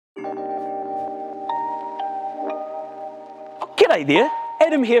G'day there,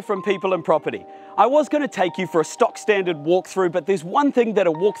 Adam here from People and Property. I was going to take you for a stock standard walkthrough, but there's one thing that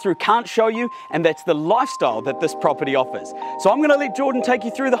a walkthrough can't show you, and that's the lifestyle that this property offers. So I'm going to let Jordan take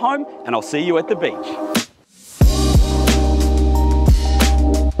you through the home, and I'll see you at the beach.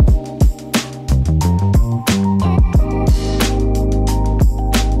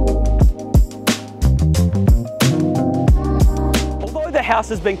 The house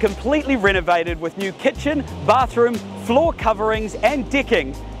has been completely renovated with new kitchen, bathroom, floor coverings and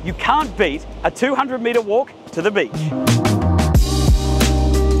decking. You can't beat a 200-metre walk to the beach.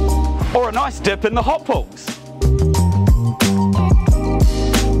 Or a nice dip in the hot pools.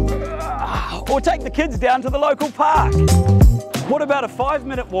 Or take the kids down to the local park. What about a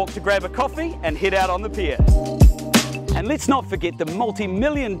 5-minute walk to grab a coffee and head out on the pier? And let's not forget the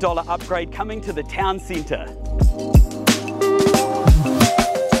multi-million-dollar upgrade coming to the town centre.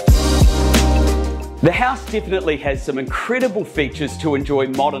 The house definitely has some incredible features to enjoy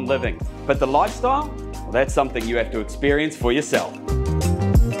modern living, but the lifestyle, well, that's something you have to experience for yourself.